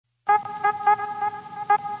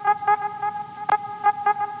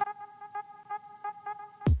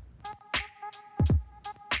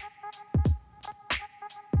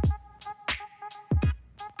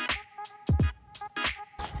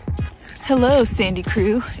Hello,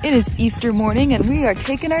 SandyKrew. It is Easter morning and we are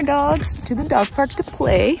taking our dogs to the dog park to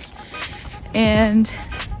play. And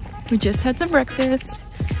we just had some breakfast,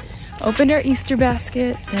 opened our Easter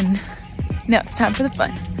baskets, and now it's time for the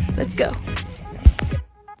fun. Let's go.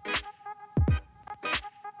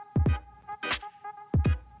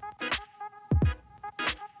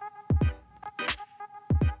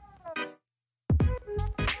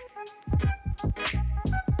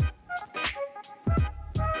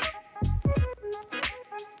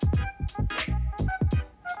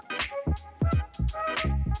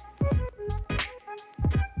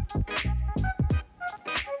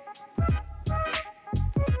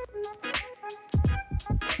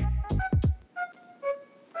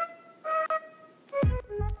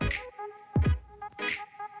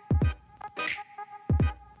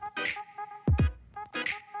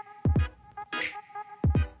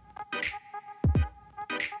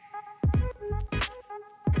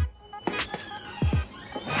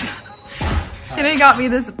 Kenny got me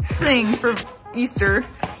this thing for Easter,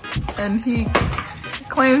 and he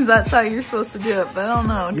claims that's how you're supposed to do it, but I don't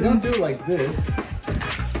know. You don't do it like this.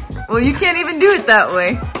 Well, you can't even do it that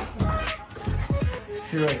way.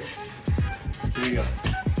 You're right. Here you go.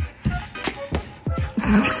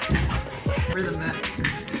 Rhythm that.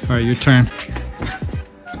 All right, your turn.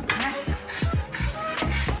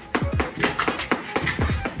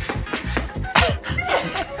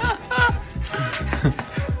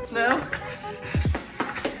 No?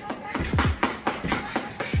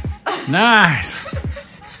 Nice.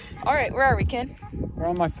 All right, where are we, Ken? We're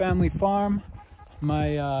on my family farm.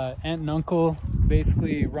 My aunt and uncle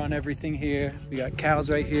basically run everything here. We got cows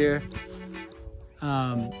right here.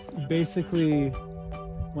 Basically,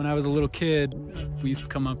 when I was a little kid, we used to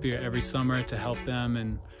come up here every summer to help them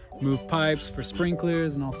and move pipes for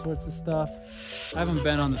sprinklers and all sorts of stuff. I haven't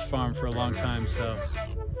been on this farm for a long time, so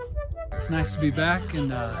it's nice to be back,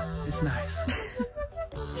 and it's nice.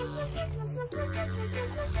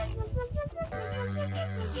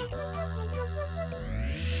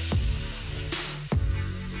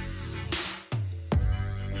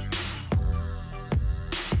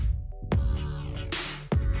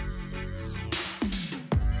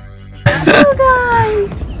 Little guy!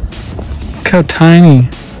 Look how tiny.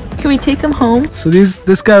 Can we take him home? So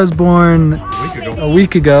this guy was born a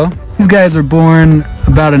week ago. These guys are born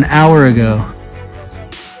about an hour ago.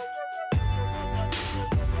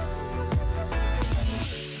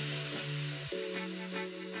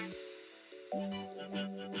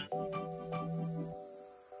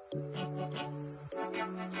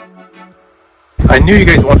 I knew you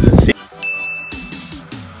guys wanted to see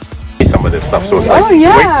some of this stuff, so it's like,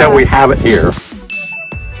 yeah. wait till we have it here.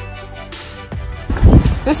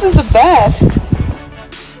 This is the best.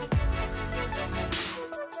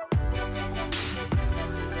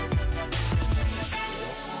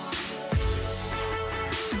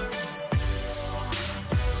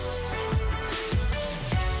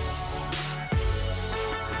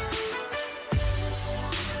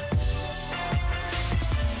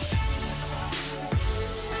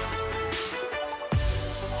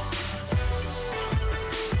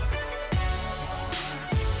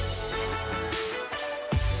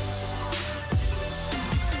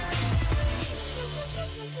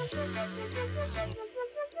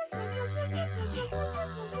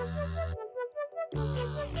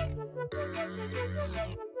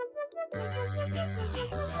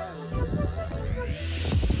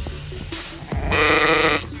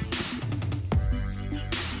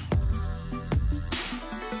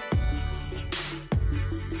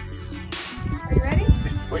 Are you ready?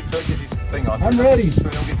 Just wait till I get these thing on. I'm ready. So they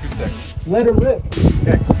don't get too thick. Let it rip.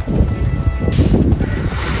 Okay.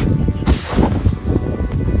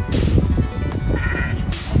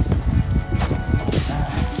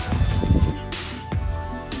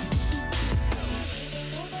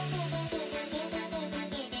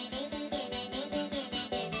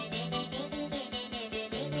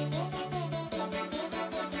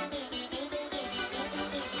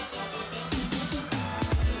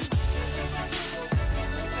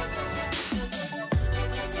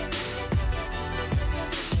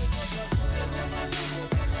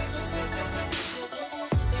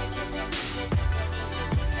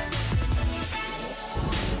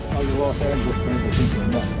 I'll go out there and just bring the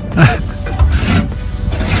people up.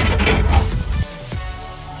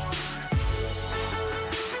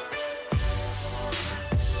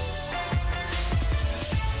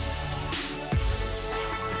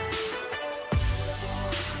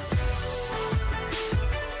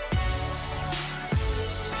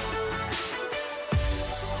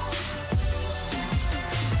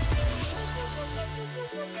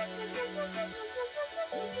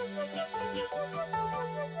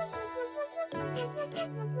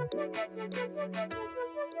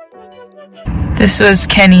 This was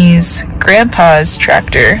Kenny's grandpa's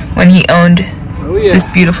tractor when he owned this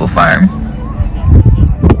beautiful farm.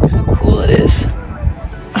 How cool it is.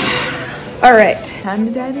 Alright, time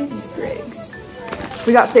to dye these Easter eggs.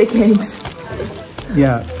 We got fake eggs.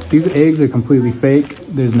 Yeah, these eggs are completely fake.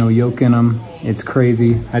 There's no yolk in them. It's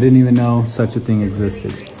crazy. I didn't even know such a thing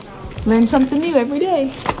existed. Learn something new every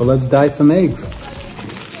day. But let's dye some eggs.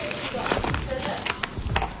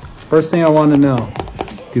 First thing I want to know,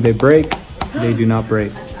 do they break? They do not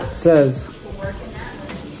break. It says,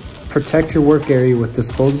 protect your work area with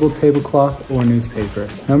disposable tablecloth or newspaper.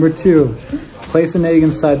 Number 2, place an egg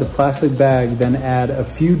inside the plastic bag, then add a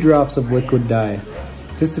few drops of liquid dye.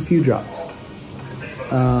 Just a few drops.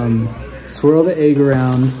 Swirl the egg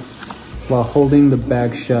around while holding the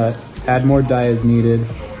bag shut. Add more dye as needed.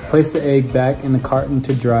 Place the egg back in the carton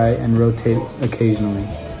to dry and rotate occasionally.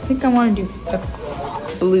 I think I want to do a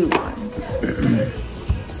blue one.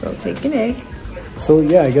 So I'll take an egg. So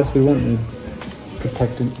yeah, I guess we won't need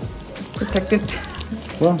protectant. Protectant.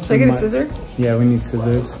 Well, should I get a scissor? Yeah, we need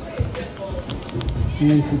scissors.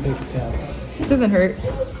 And some paper towel. It doesn't hurt.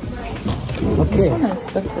 Okay. This one has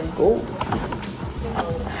stuff for gold.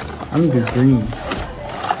 I'm gonna do green.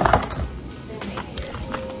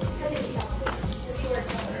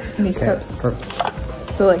 And these cups.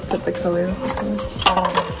 Perfect. So like put the color.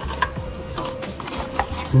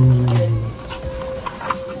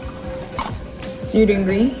 So you're doing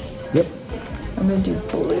green? Yep. I'm gonna do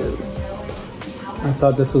blue. I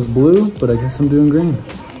thought this was blue, but I guess I'm doing green.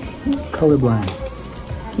 Colorblind.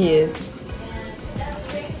 He is.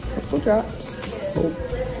 Couple drops. Oh.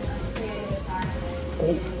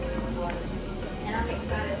 Oh.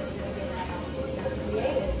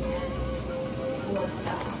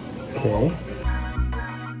 Okay.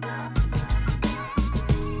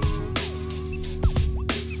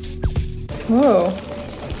 Whoa.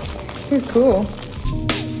 You're cool.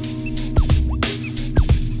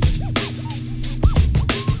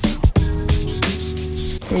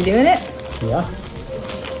 Are you doing it? Yeah.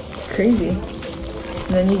 Crazy. And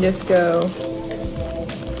then you just go.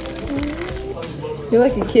 You're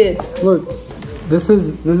like a kid. Look, this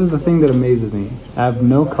is the thing that amazes me. I have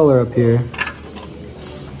no color up here,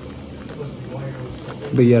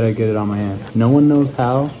 but yet I get it on my hands. No one knows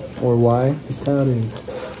how or why. Just how it is.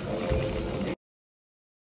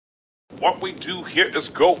 What we do here is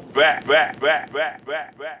go back.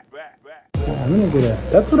 I'm gonna get a.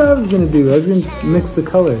 That's what I was gonna do. I was gonna mix the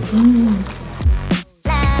colors.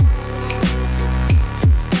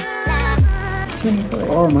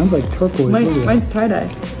 Oh, mine's like turquoise. Mine's tie-dye.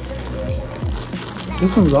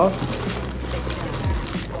 This one's awesome.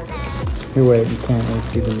 Here, wait, you can't really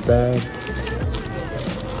see it in the bag.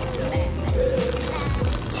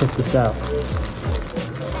 Check this out.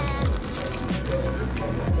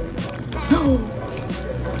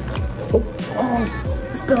 Oh,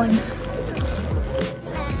 spilling.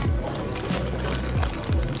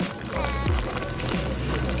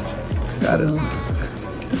 Got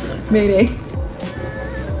it. Mayday.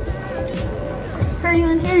 Hurry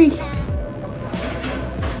on, hurry.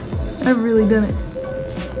 I've really done it.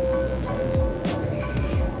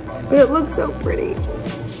 But it looks so pretty.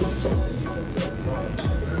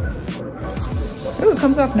 Oh, it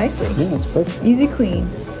comes off nicely. Yeah, it's perfect. Easy clean.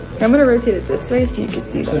 I'm gonna rotate it this way so you can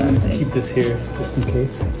see So that. I'm gonna keep this here just in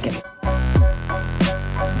case. Okay.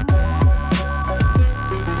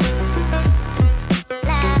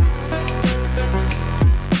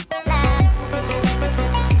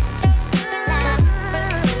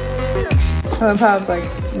 I love how it's like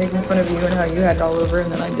making fun of you and how you had it all over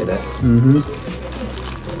and then I did it.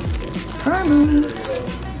 Karma.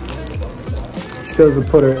 She goes to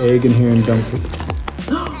put her egg in here and dumps it.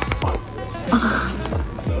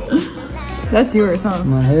 That's yours, huh?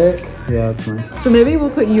 My heck? Yeah, that's mine. So maybe we'll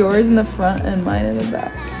put yours in the front and mine in the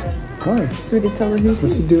back. Why? So we can tell who's We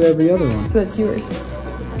whose. should do every other one. So that's yours.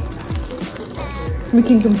 We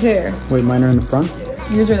can compare. Wait, mine are in the front?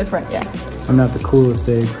 Yours are in the front, yeah. I'm not the coolest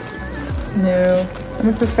eggs. No. I'm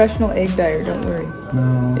a professional egg dyer, don't worry.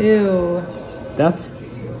 No. Ew. That's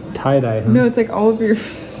tie-dye, huh? No, it's like all over your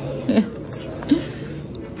hands.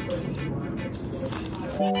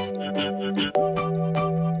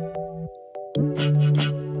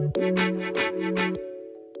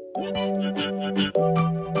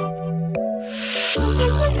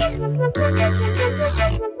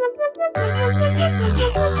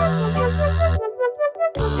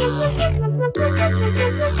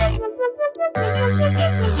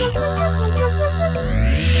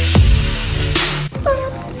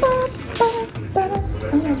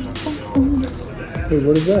 Hey,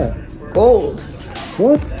 what is that? Gold.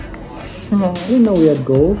 What? I didn't know we had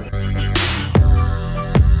gold.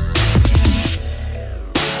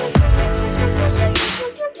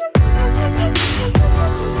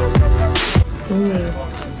 Ooh.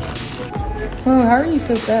 Oh, how are you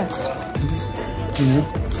so fast? Just,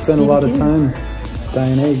 spent a lot of time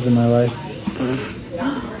dyeing eggs in my life.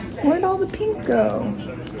 Where'd all the pink go?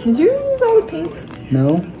 Did you use all the pink?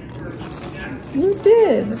 No? You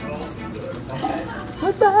did.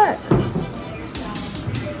 What the heck?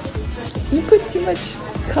 You put too much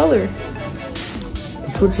color.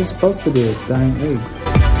 That's what you're supposed to do. It's dyeing eggs.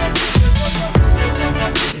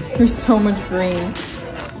 There's so much green.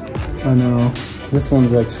 I know. This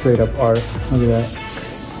one's like straight up art. Look at that.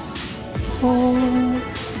 Oh.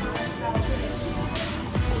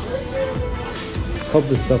 Hope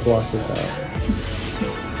this stuff washes out.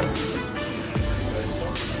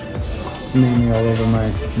 It's mainly all over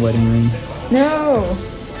my wedding ring. No.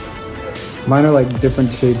 Mine are like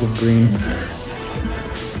different shades of green.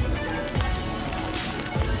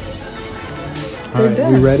 Alright,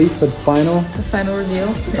 we ready for the final? The final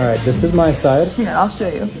reveal? Alright, this is my side. Here, I'll show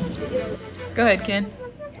you. Go ahead, Ken.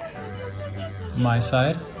 My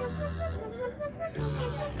side.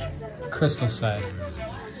 Crystal side.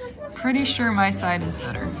 Pretty sure my side is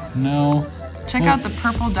better. No. Check out the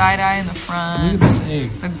purple dye in the front. Look at this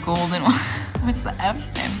egg. The golden one. What's the F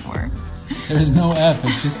stand for? There's no F,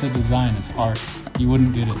 it's just a design, it's art. You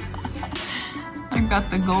wouldn't get it. I've got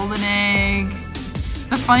the golden egg.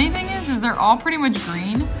 The funny thing is they're all pretty much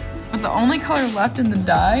green, but the only color left in the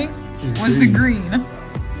dye was the green.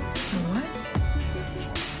 So what?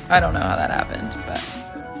 I don't know how that happened, but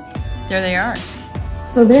there they are.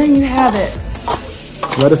 So there you have it.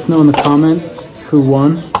 Let us know in the comments who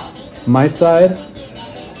won. My side,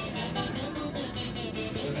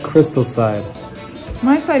 Crystal side.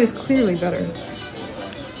 My side is clearly better.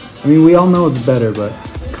 I mean, we all know it's better, but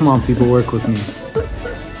come on, people, work with me.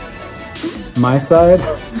 My side,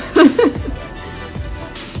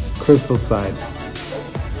 Crystal side.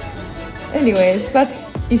 Anyways, that's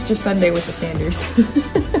Easter Sunday with the Sanders.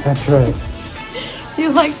 That's right. If you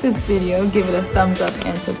like this video, give it a thumbs up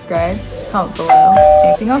and subscribe. Comment below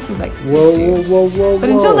anything else you'd like to see us do. Whoa. But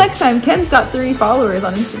until next time, Ken's got 3 followers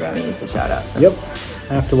on Instagram he needs to shout out. So. Yep.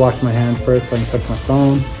 I have to wash my hands first so I can touch my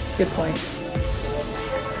phone. Good point.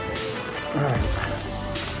 Alright.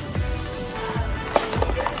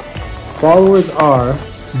 Followers are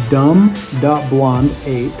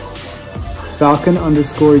dumb.blonde8,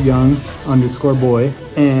 falcon_young_boy,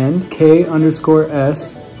 and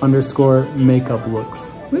k_s_makeup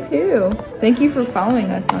looks. Woohoo! Thank you for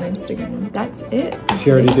following us on Instagram. That's it.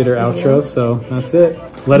 She already did her outro, so that's it.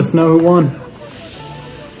 Let us know who won.